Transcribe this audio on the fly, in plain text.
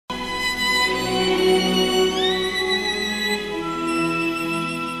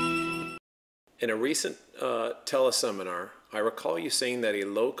In a recent teleseminar, I recall you saying that a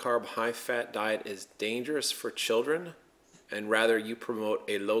low-carb, high-fat diet is dangerous for children, and rather you promote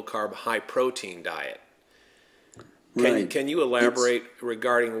a low-carb, high-protein diet. Can you elaborate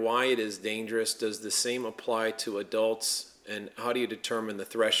regarding why it is dangerous? Does the same apply to adults, and how do you determine the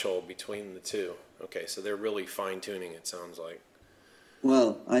threshold between the two? Okay, so they're really fine-tuning, it sounds like.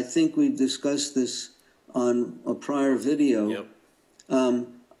 Well, I think we discussed this on a prior video. Yep.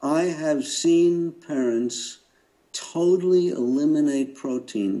 I have seen parents totally eliminate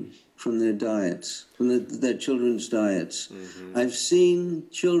protein from their diets, from their children's diets. Mm-hmm. I've seen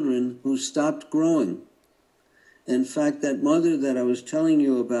children who stopped growing. In fact, that mother that I was telling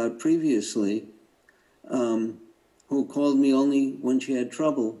you about previously, who called me only when she had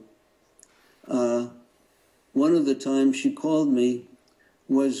trouble, one of the times she called me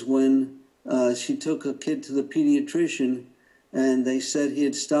was when she took a kid to the pediatrician, and they said he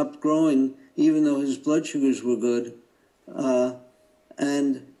had stopped growing even though his blood sugars were good.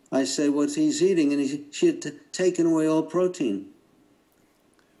 And I say, what's he's eating? And she had taken away all protein.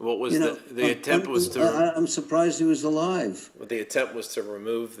 What was the attempt was to... I'm surprised he was alive. The attempt was to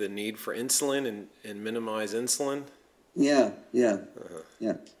remove the need for insulin and minimize insulin? Yeah.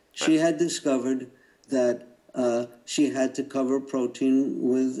 She had discovered that she had to cover protein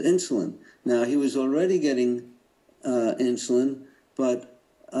with insulin. Now, he was already getting insulin, but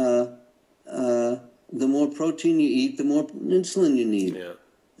the more protein you eat, the more insulin you need. Yeah.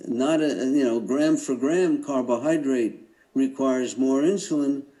 Not gram for gram, carbohydrate requires more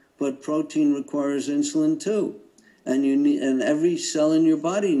insulin, but protein requires insulin too. And and every cell in your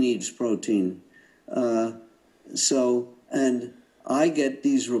body needs protein. And I get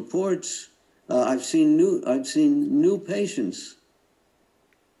these reports. I've seen new patients.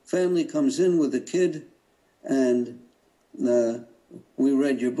 Family comes in with a kid, and we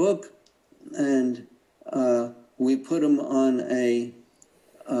read your book, and we put him on a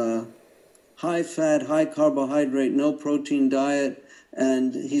high-fat, high-carbohydrate, no-protein diet,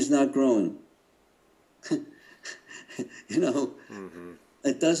 and he's not growing. Mm-hmm.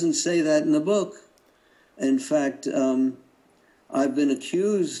 It doesn't say that in the book. In fact, I've been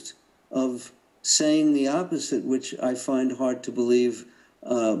accused of saying the opposite, which I find hard to believe.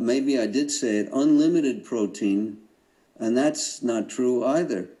 Maybe I did say it, unlimited protein, and that's not true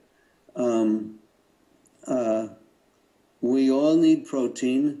either. We all need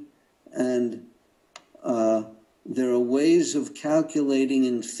protein, and there are ways of calculating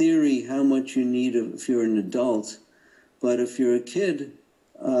in theory how much you need if you're an adult, but if you're a kid,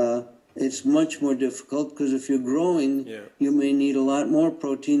 it's much more difficult, because if you're growing, you may need a lot more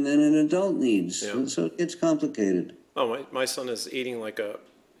protein than an adult needs. Yeah. So it gets complicated. Oh, my son is eating like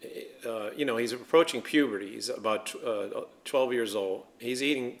he's approaching puberty. He's about 12 years old. He's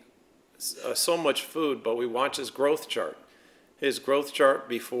eating so much food, but we watch his growth chart. His growth chart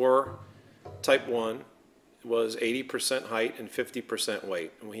before type 1 was 80% height and 50%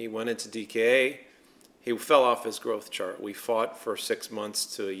 weight. And when he went into DKA, he fell off his growth chart. We fought for 6 months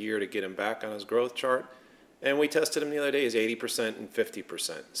to a year to get him back on his growth chart. And we tested him the other day. He's 80% and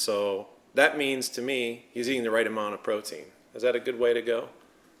 50%. So that means to me he's eating the right amount of protein. Is that a good way to go?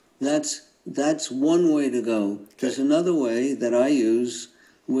 That's one way to go. Okay. There's another way that I use,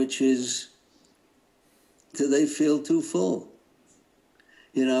 which is, do they feel too full?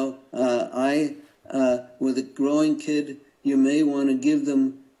 With a growing kid, you may want to give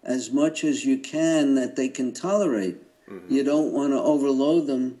them as much as you can that they can tolerate. Mm-hmm. You don't want to overload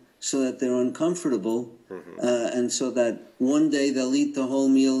them so that they're uncomfortable, mm-hmm. And so that one day they'll eat the whole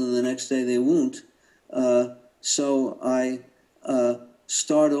meal and the next day they won't. So I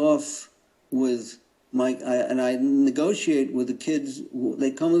start off with and I negotiate with the kids.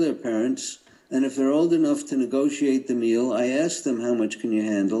 They come with their parents, and if they're old enough to negotiate the meal, I ask them, how much can you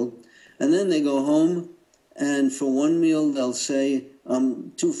handle? And then they go home, and for one meal they'll say,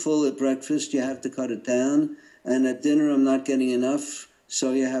 I'm too full at breakfast, you have to cut it down, and at dinner I'm not getting enough,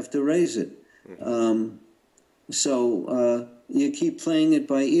 so you have to raise it. Mm-hmm. So you keep playing it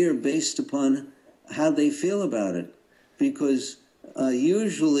by ear based upon how they feel about it, because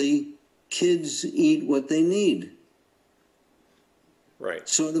usually kids eat what they need. Right.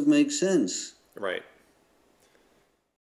 Sort of makes sense. Right.